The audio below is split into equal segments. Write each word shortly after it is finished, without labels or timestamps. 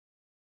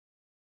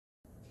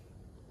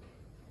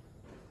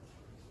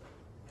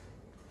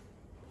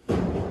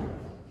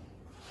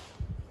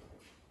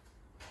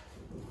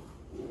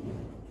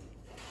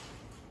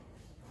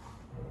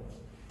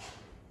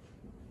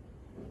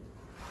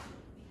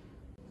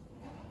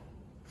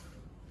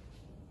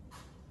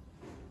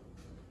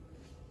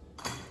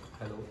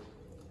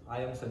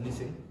I am Sunny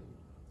Singh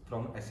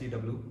from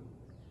SEW.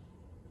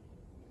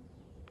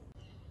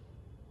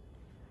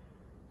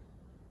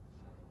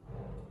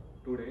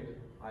 Today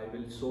I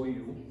will show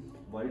you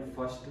world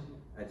first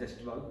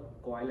adjustable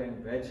coil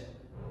and wedge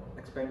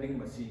expanding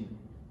machine.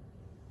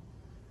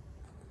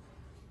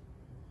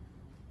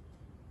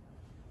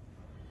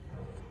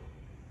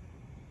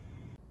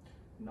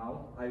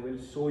 Now I will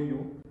show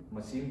you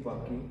machine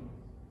working.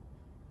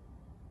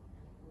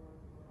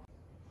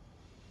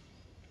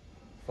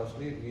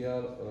 Firstly, we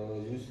are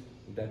use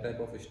that type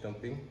of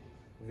stamping,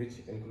 which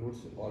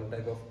includes all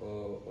type of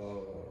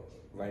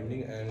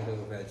winding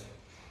and wedge.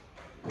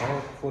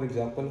 Now, for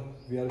example,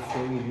 we are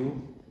showing you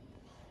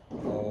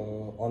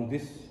on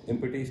this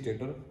empty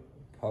stator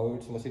how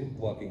its machine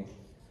working.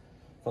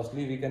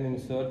 Firstly, we can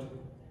insert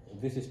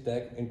this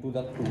stack into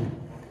the tool.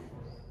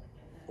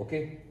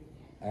 Okay,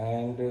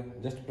 and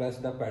just press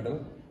the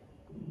pedal,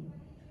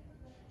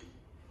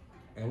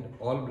 and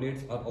all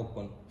blades are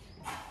open.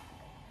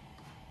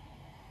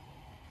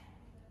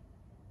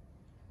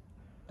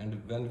 And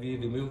when we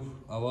remove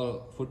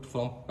our foot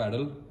from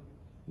pedal,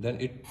 then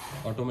it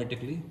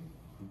automatically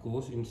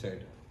goes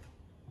inside.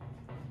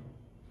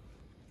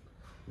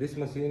 This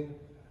machine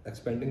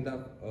expanding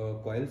the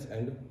coils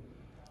and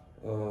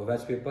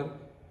wedge paper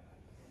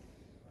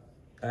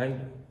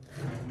and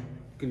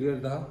clear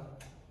the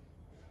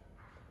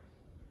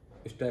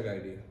stack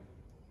idea.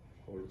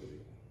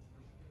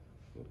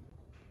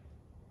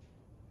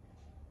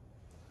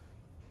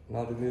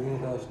 Now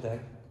removing the stack,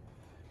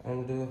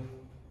 and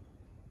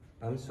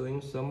I'm showing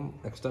some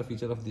extra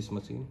feature of this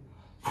machine,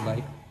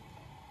 like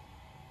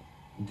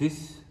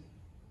this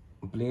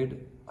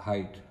blade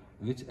height,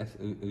 which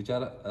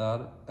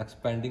are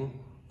expanding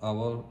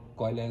our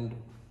coil and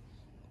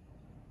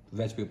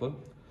wedge paper.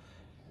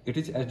 It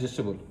is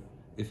adjustable.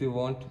 If you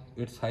want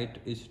its height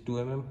is 2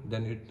 mm,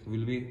 then it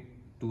will be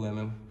 2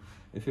 mm.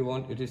 If you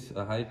want it is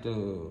height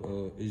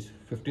is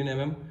 15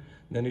 mm,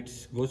 then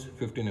it goes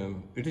 15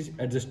 mm. It is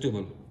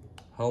adjustable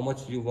how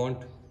much you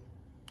want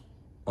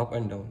up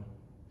and down.